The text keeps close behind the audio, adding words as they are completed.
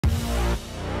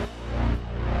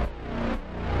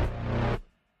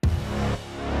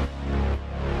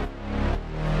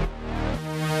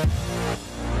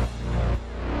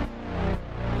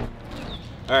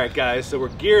Alright guys, so we're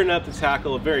gearing up to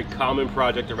tackle a very common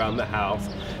project around the house.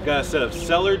 Got a set of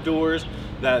cellar doors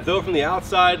that, though from the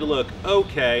outside look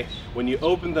okay, when you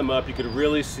open them up you could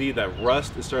really see that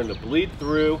rust is starting to bleed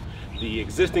through, the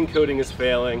existing coating is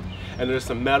failing, and there's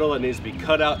some metal that needs to be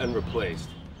cut out and replaced.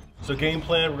 So game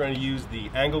plan, we're going to use the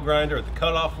angle grinder at the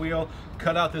cutoff wheel,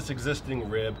 cut out this existing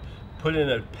rib, put in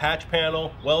a patch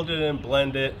panel, weld it in,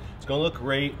 blend it, it's going to look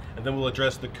great, and then we'll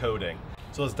address the coating.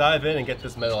 So let's dive in and get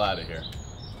this metal out of here.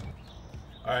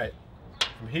 Alright,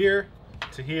 from here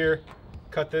to here,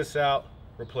 cut this out,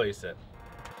 replace it.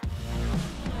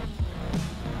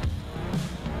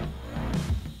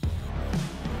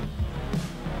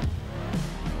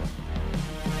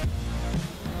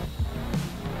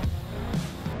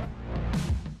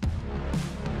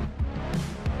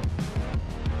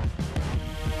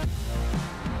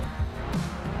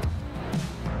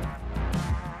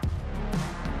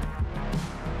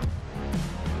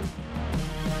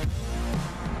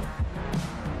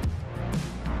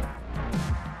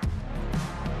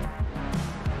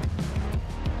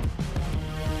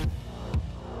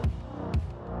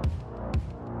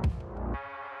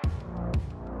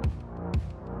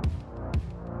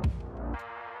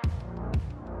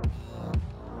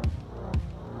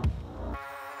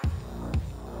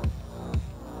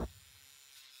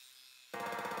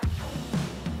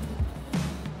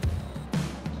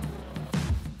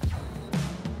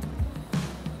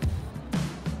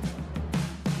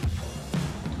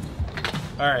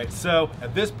 Alright, so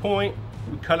at this point,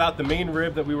 we cut out the main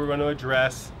rib that we were going to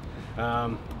address.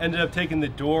 Ended up taking the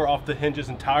door off the hinges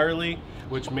entirely,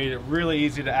 which made it really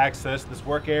easy to access this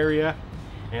work area.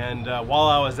 And while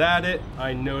I was at it,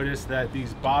 I noticed that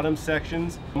these bottom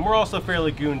sections were also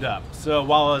fairly gooned up. So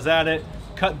while I was at it,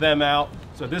 cut them out.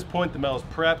 So at this point, the metal is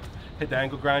prepped. Hit the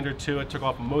angle grinder to it, took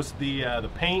off most of the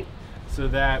paint so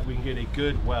that we can get a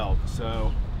good weld.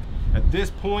 So at this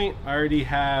point, I already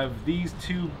have these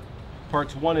two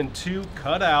parts 1 and 2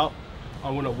 cut out.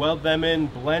 I'm going to weld them in,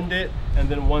 blend it, and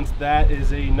then once that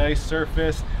is a nice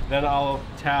surface, then I'll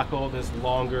tackle this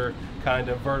longer kind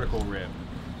of vertical rib.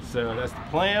 So that's the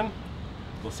plan.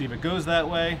 We'll see if it goes that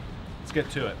way. Let's get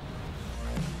to it.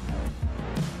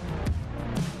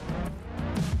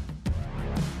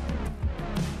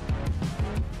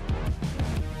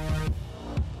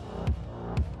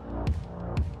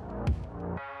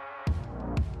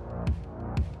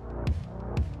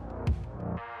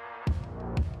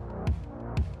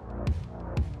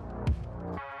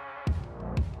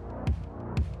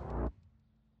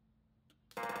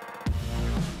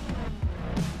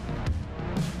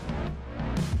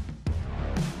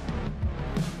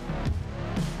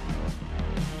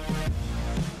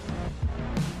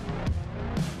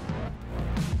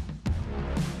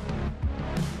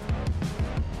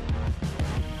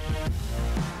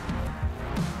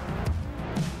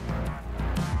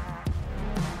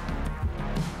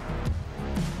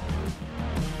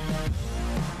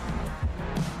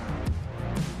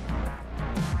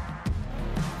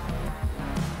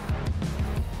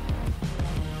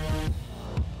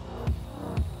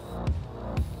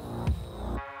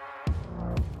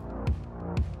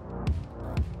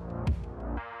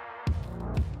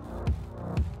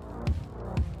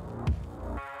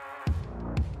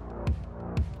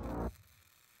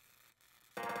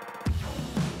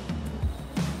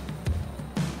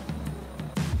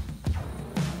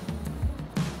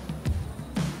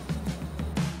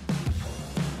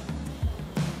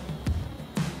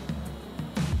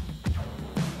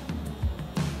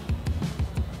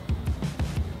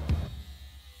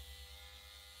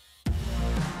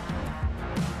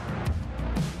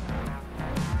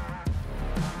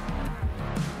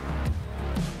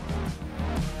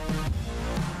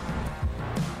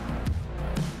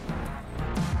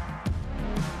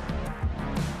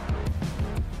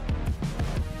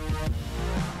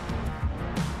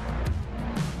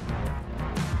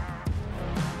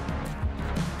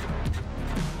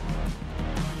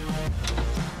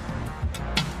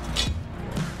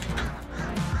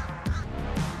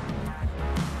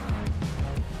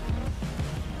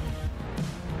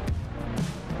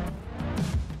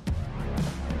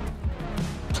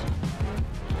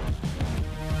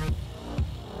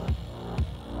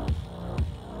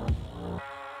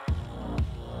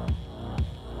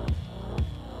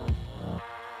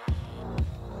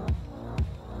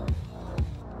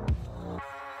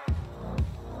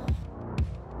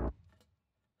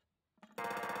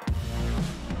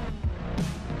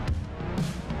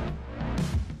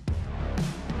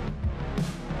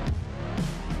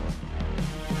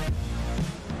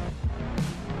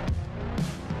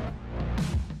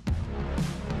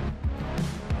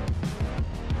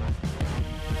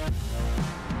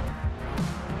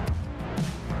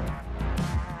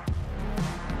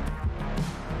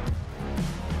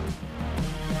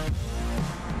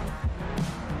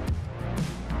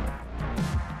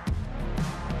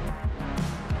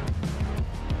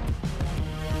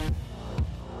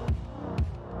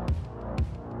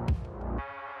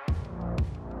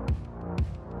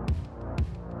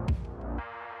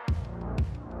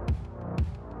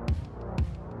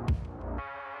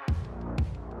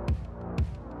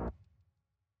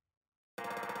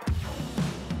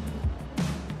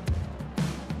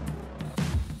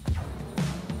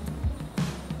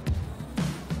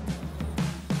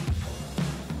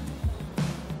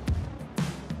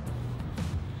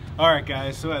 Alright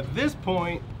guys, so at this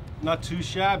point, not too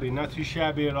shabby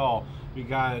at all. We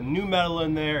got a new metal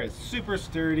in there, it's super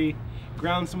sturdy,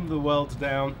 ground some of the welds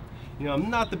down. You know,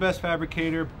 I'm not the best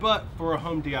fabricator, but for a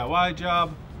home DIY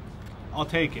job, I'll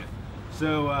take it.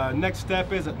 So next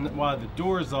step is, while the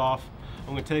door is off,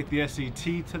 I'm going to take the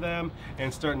SET to them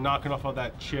and start knocking off all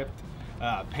that chipped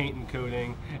paint and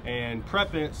coating and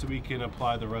prep it so we can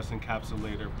apply the rust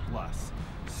encapsulator plus.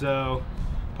 So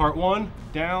part one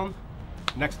down,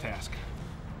 next task.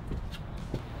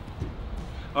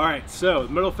 Alright, so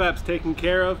metal fab's taken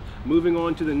care of. Moving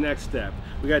on to the next step.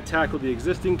 We got to tackle the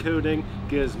existing coating,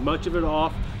 get as much of it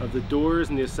off of the doors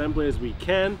and the assembly as we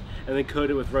can, and then coat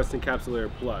it with Rust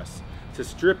Encapsulator Plus. To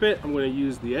strip it, I'm going to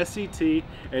use the SET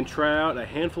and try out a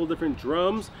handful of different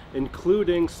drums,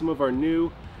 including some of our new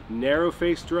narrow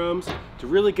face drums, to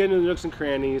really get into the nooks and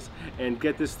crannies and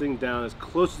get this thing down as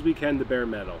close as we can to bare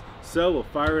metal. So we'll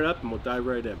fire it up and we'll dive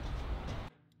right in.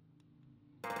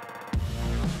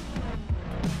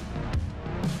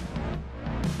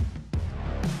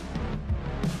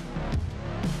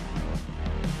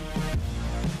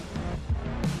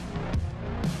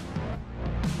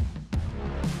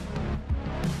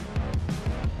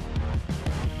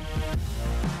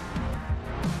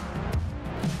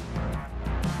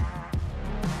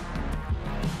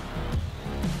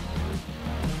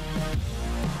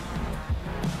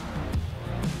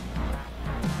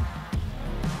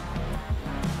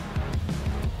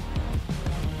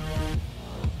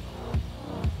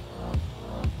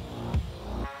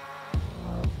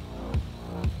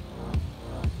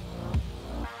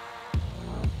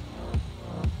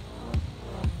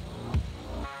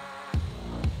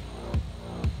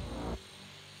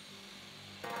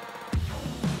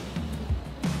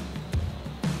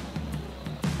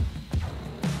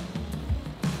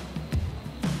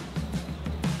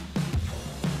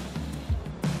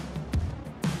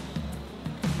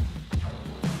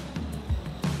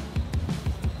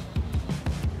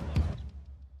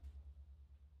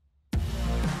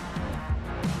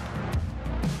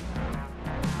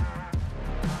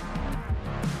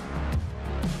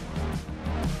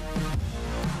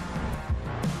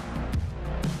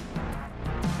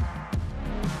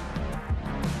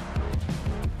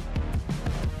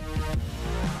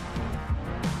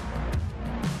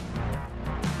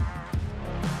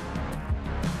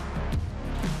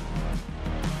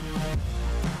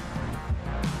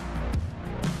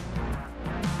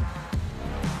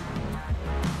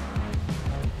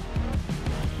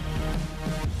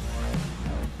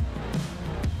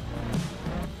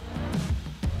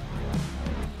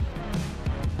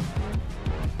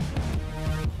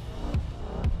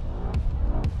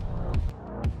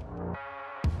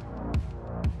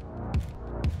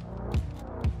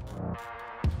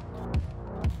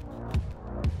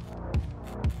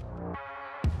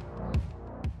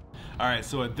 Alright,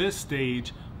 so at this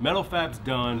stage, metal fab's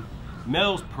done,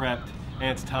 metal's prepped,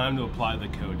 and it's time to apply the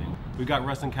coating. We've got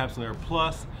Rust Encapsulator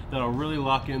Plus that'll really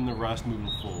lock in the rust moving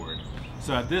forward.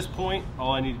 So at this point,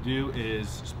 all I need to do is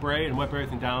spray and wipe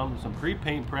everything down with some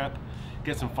pre-paint prep,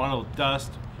 get some final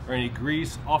dust or any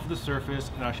grease off of the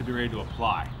surface, and I should be ready to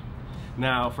apply.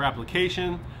 Now for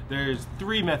application, there's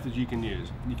three methods you can use.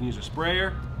 You can use a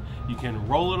sprayer, you can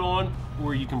roll it on,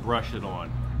 or you can brush it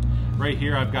on. Right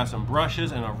here I've got some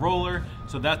brushes and a roller,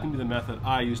 so that's going to be the method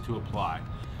I use to apply.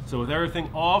 So with everything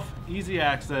off, easy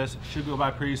access, should go by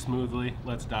pretty smoothly.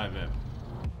 Let's dive in.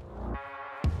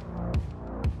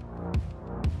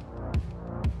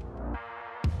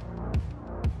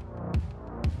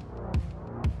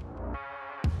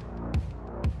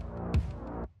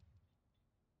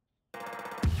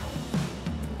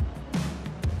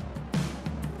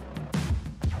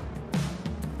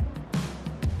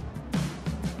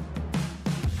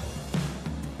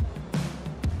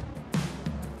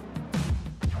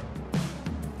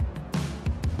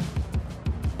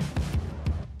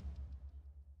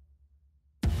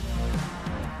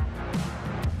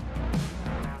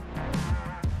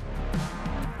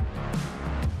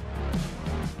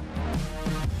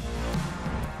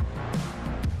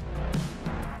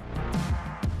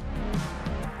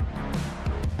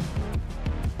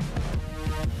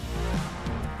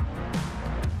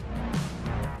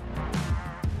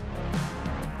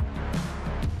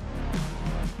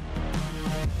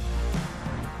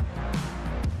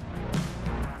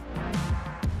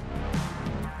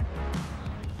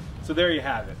 So there you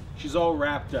have it. She's all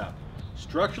wrapped up.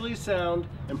 Structurally sound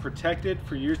and protected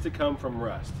for years to come from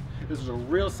rust. This is a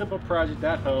real simple project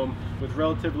at home with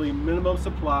relatively minimum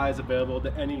supplies available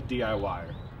to any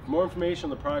DIYer. For more information on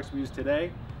the products we use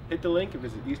today, hit the link and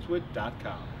visit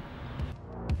eastwood.com.